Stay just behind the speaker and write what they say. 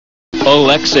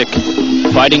Oleksyk,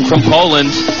 fighting from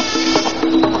Poland.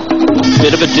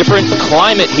 Bit of a different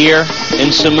climate here in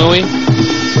Samui.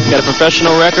 Got a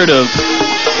professional record of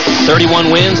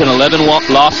 31 wins and 11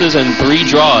 losses and 3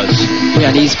 draws. Yeah,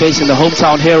 and he's facing the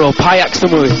hometown hero, Payak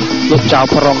Samui,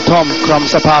 Lukjaoporongtom, Krom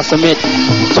Sapa Samit,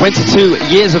 22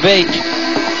 years of age.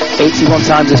 81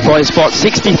 times this boy has fought,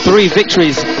 63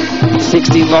 victories,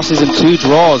 16 losses and 2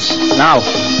 draws. Now,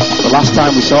 the last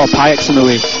time we saw Payak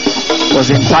Samui was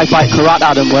in Thai Fight Karat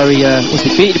Adam, where he was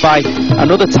defeated by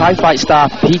another Thai Fight star,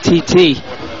 PTT.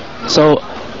 So,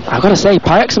 I've got to say,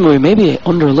 Payak Samui maybe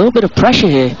under a little bit of pressure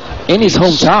here in his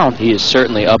hometown. He is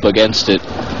certainly up against it.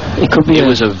 It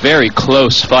was a very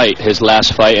close fight, his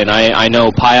last fight, and I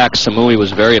know Payak Samui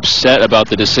was very upset about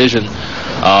the decision.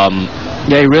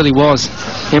 Yeah, he really was.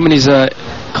 Him and his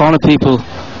corner people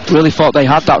really thought they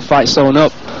had that fight sewn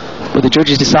up, but the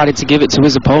judges decided to give it to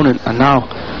his opponent, and now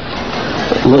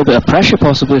a little bit of pressure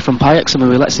possibly from Payak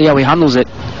Samui. Let's see how he handles it.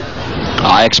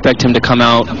 I expect him to come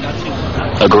out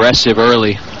aggressive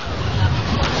early.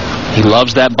 He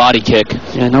loves that body kick.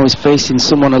 Yeah, now he's facing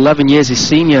someone 11 years his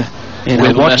senior in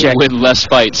Wojciech. With less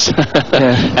fights,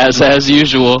 yeah. as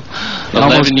usual.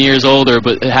 11 years older,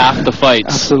 but half the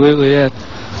fights. Absolutely, yeah.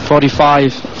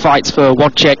 45 fights for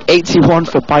Wojciech, 81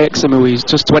 for Payak Samui. He's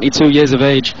just 22 years of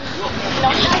age.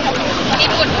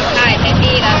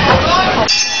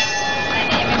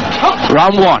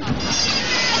 Round 1.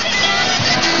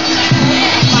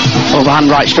 Overhand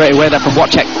right straight away there from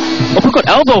Wojciech. Uppercut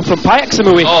elbow from Payak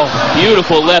Samui. Oh,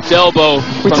 beautiful left elbow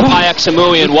from Payak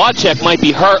Samui, and Wojciech might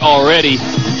be hurt already.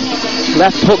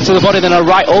 Left hook to the body, then a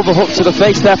right overhook to the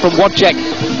face there from Wojciech.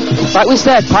 Like we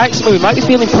said, Payak Samui might be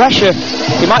feeling pressure.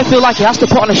 He might feel like he has to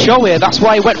put on a show here. That's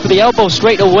why he went for the elbow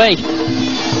straight away.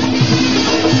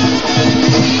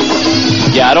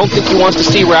 Yeah, I don't think he wants to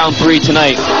see round 3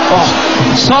 tonight.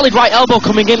 Oh, solid right elbow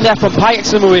coming in there from Payak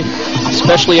Samui.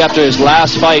 Especially after his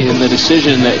last fight and the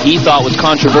decision that he thought was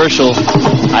controversial.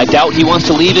 I doubt he wants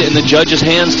to leave it in the judge's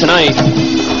hands tonight.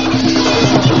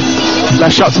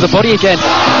 Left shot to the body again.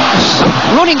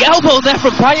 Running elbow there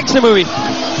from Payak Samui.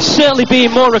 Certainly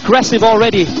being more aggressive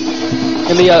already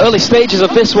in the early stages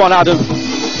of this one, Adam.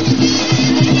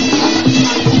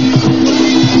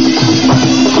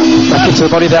 Back into the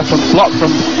body there from block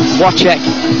from Wojciech.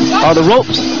 Oh, the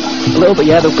ropes a little bit,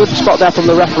 yeah, the good spot there from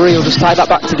the referee. Will just tie that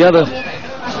back together.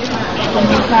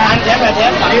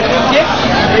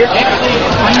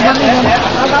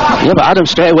 Yeah, but Adam,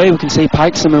 straight away we can see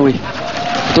Payak Samui.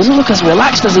 He doesn't look as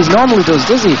relaxed as he normally does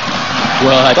he?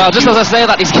 Well, just as I say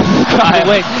that, he's crying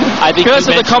away. I think curse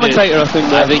of the commentator, I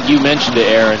think. I think you mentioned it,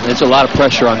 Aaron. It's a lot of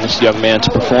pressure on this young man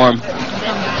to perform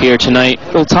here tonight.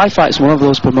 Well, Thai Fight's one of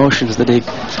those promotions that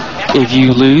if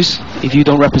you lose, if you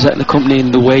don't represent the company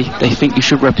in the way they think you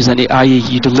should represent it, i.e.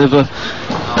 you deliver,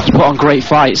 you put on great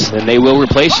fights, then they will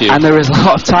replace you. And there is a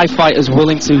lot of Thai fighters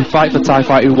willing to fight for Thai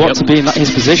Fight who want to be in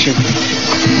his position.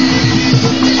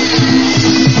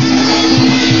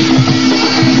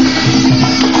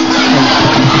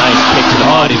 Nice kick to the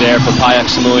body there for Payak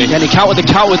Samui. Yeah, and he countered the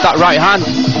count with that right hand.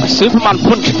 A Superman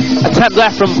punch attempt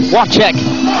there from Wojciech.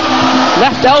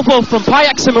 Left elbow from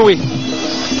Payak Samui.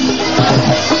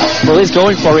 Well, he's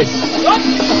going for it.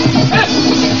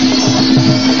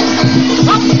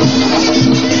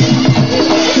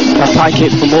 A high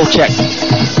kick from Wojciech.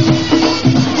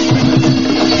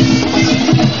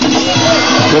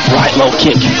 Good right low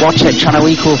kick. Wojciech trying to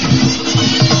equal.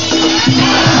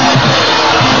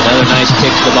 Another nice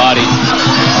kick to the body.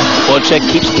 Wojciech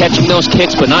keeps catching those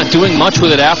kicks, but not doing much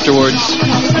with it afterwards.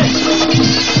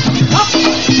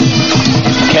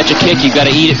 Catch a kick, you've got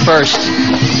to eat it first.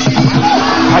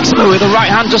 With the right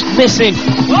hand just missing.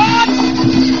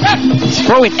 He's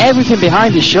throwing everything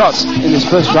behind his shots in this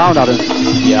first round, Adam.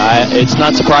 Yeah, it's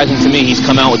not surprising to me. He's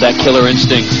come out with that killer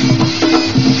instinct.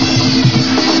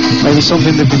 Maybe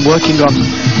something they've been working on.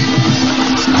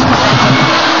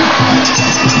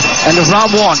 End of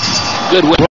round 1. Good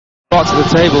win. Brought to the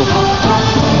table.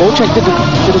 Wojciech did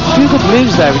a few good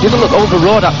moves there. He didn't look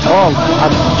overawed at all.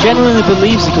 And genuinely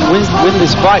believes he can win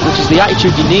this fight, which is the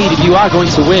attitude you need if you are going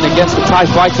to win against a Thai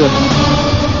fighter.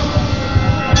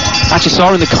 Actually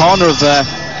saw in the corner of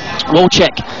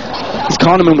Wojciech, his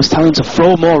cornerman was telling him to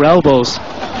throw more elbows.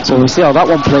 So we'll see how that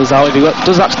one plays out if he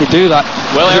does actually do that.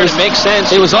 Well, Aaron, it makes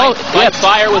sense. It was all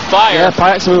fire with fire. Yeah,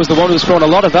 Payak Samui was the one who was throwing a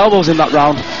lot of elbows in that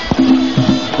round.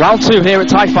 Round 2 here at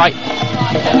Thai Fight.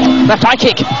 Left high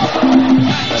kick.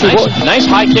 Nice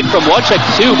high kick from Wojciech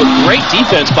too, but great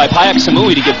defense by Payak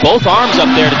Samui to get both arms up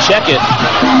there to check it.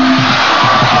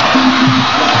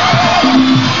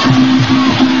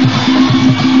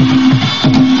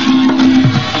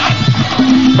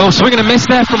 Oh, swing and a miss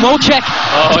there from Wojciech.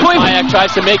 Oh, Payak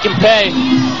tries to make him pay.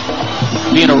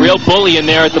 Being a real bully in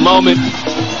there at the moment.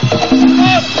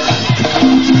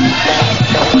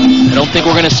 I don't think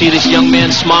we're going to see this young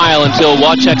man smile until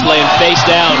Wojciech's laying face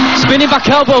down. Spinning back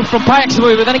elbow from Payak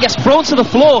Samui, but then he gets thrown to the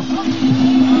floor.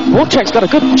 Wojciech's got a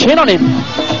good chin on him.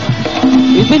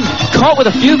 He's been caught with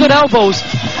a few good elbows.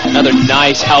 Another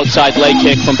nice outside leg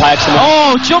kick from Payak Samui.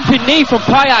 Oh, jumping knee from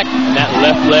Payak. And that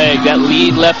left leg, that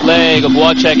lead left leg of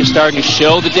Wojciech is starting to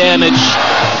show the damage.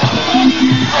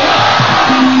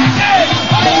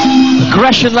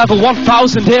 Aggression level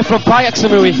 1000 here from Payak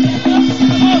Samui.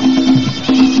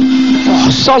 Oh,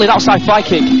 solid outside fly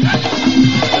kick.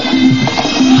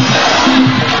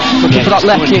 Looking for that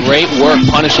left kick. Great work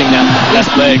punishing that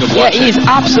left leg of Wojciech. Yeah, he is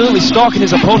absolutely stalking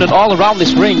his opponent all around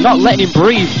this ring, not letting him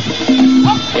breathe.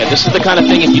 Yeah, this is the kind of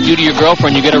thing if you do to your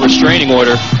girlfriend, you get a restraining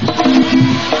order.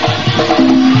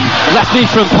 Left knee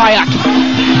from Payak.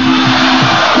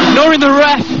 Ignoring the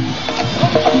ref.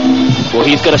 Well,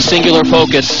 he's got a singular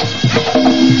focus.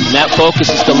 And that focus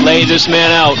is to lay this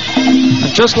man out.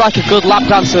 And just like a good lap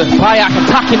dancer, Payak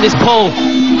attacking this pole.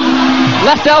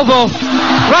 Left elbow.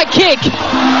 Right kick.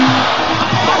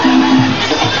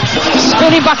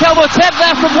 Spinning back elbow attempt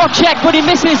there from Wojciech, but he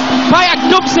misses. Payak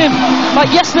dumps him like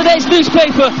yesterday's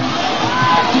newspaper.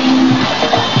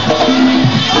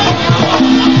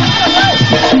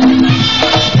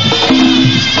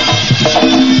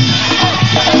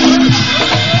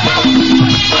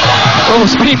 Oh,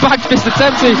 spinning back fist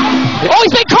attempted. Oh,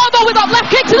 he's been caught though with that left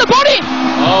kick to the body.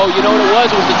 Oh, you know what it was?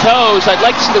 It was the toes. I'd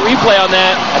like to see the replay on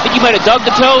that. I think he might have dug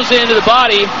the toes into the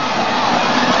body.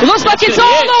 It looks like it's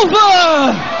all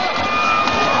over.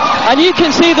 And you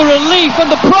can see the relief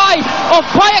and the pride of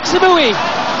Payak Samui.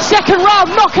 Second round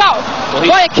knockout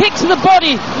by a kick to the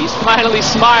body. He's finally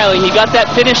smiling. He got that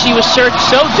finish he was so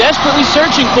desperately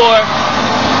searching for.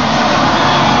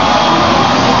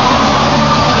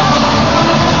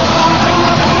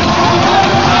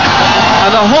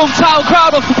 And the hometown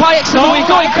crowd of Payak Samui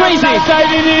going crazy.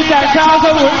 Payak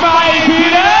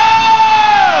Samui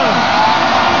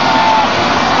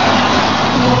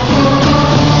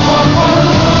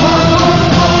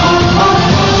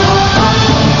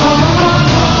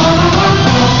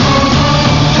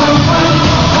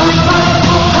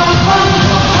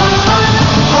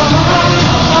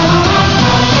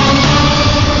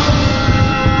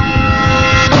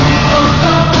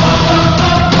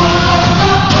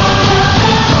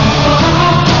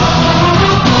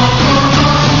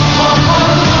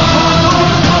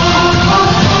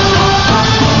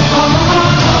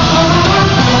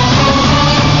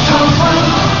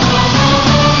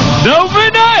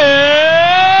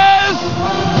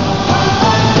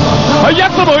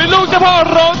ลูกเจ้าพ่อ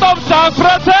โรงต้มจากปร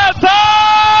ะเทศไท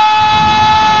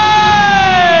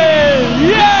ย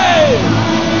เย้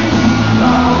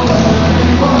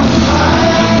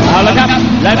เอาละครับ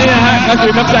และนี่นะฮะก็คื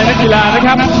อน้ำใจนักกีฬานะค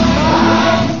รับ